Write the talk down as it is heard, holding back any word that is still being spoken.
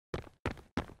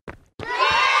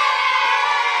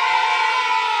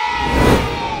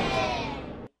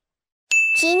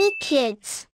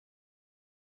GiniKids.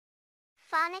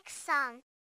 Phonics song.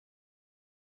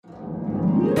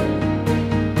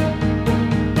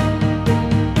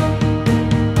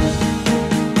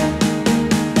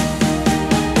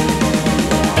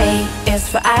 A is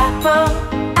for apple,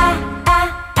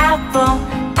 apple,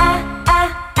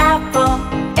 apple.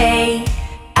 A,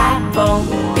 apple.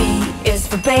 B is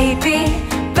for baby,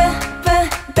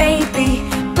 baby,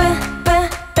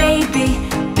 baby.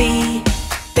 B,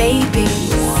 baby.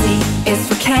 C is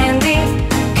for candy,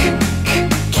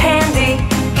 candy,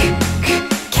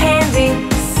 candy.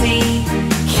 C,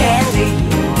 candy.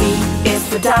 D is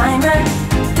for diamond,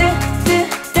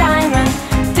 diamond,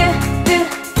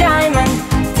 diamond.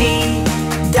 D,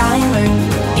 diamond.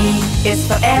 E is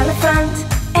for elephant,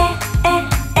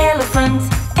 elephant,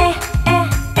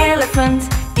 elephant.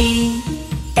 E,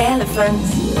 elephant.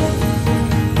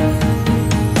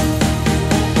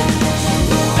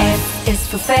 F is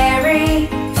for fairy,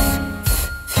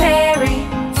 fairy,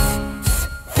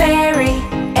 fairy.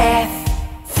 F,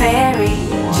 fairy.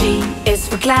 G is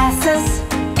for glasses,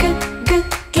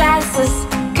 glasses,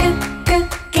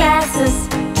 glasses.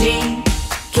 G,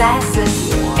 glasses.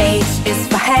 H is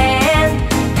for hand,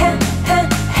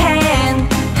 hand,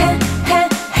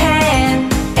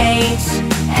 hand. H,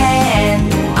 hand.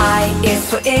 I is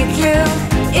for igloo,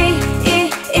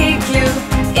 igloo,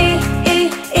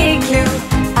 igloo.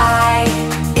 I,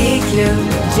 igloo.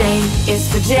 J is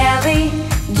for jelly,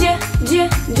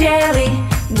 jelly,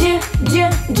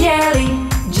 jelly.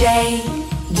 J,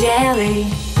 jelly.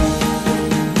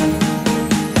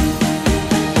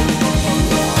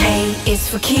 K is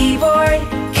for keyboard,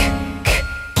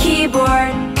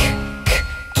 keyboard,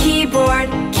 keyboard.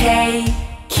 K,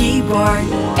 keyboard.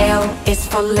 L is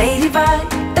for ladybug,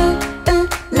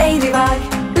 ladybug,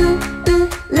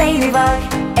 ladybug.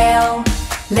 L,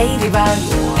 ladybug.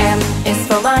 M is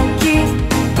for monkey,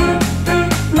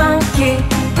 monkey,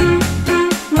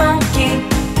 monkey.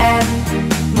 M,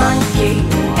 monkey.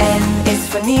 N is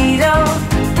for needle,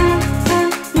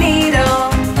 needle,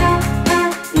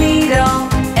 needle.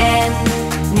 N,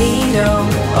 needle.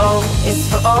 O is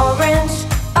for orange,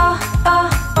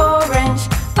 orange,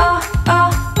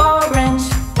 orange.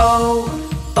 O,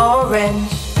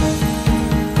 orange.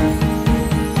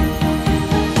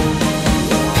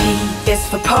 P is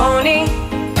for pony,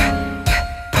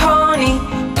 pony,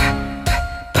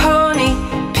 pony.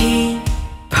 P,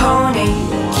 pony.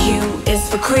 Q is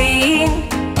for queen,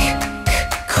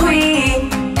 queen,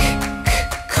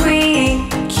 queen.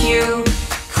 Q,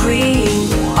 queen.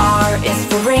 R is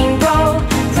for rainbow,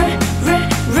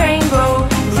 rainbow,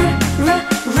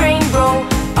 rainbow.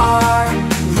 R,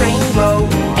 rainbow.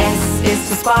 S is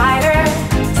for spider,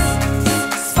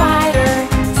 spider,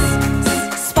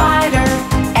 spider.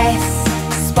 S,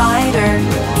 spider.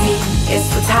 T is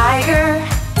for tiger,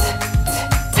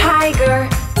 tiger,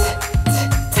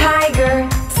 tiger.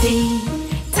 T,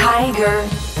 tiger.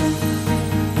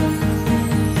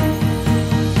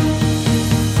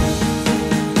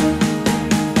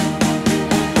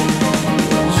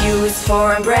 U is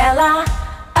for umbrella,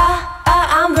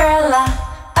 umbrella,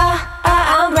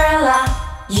 umbrella.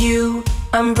 U,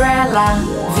 umbrella.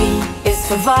 V is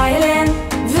for violin,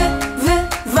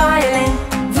 violin,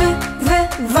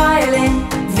 violin.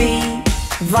 V,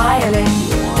 violin.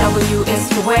 W is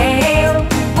for whale,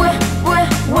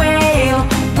 whale,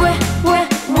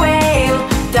 whale.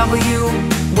 W,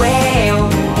 whale.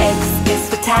 X is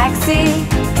for taxi,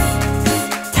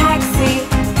 taxi,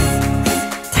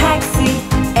 taxi.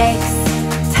 X,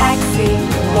 taxi.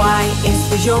 Y is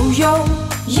for yo-yo,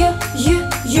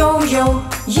 yo-yo,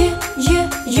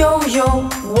 yo-yo.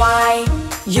 Y,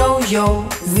 yo-yo.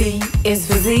 Z is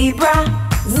for zebra,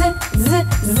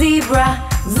 zebra,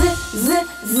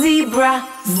 zebra.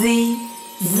 Z,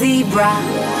 zebra.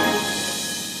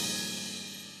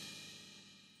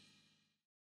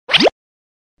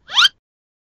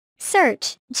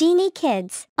 Search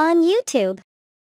GiniKids on YouTube.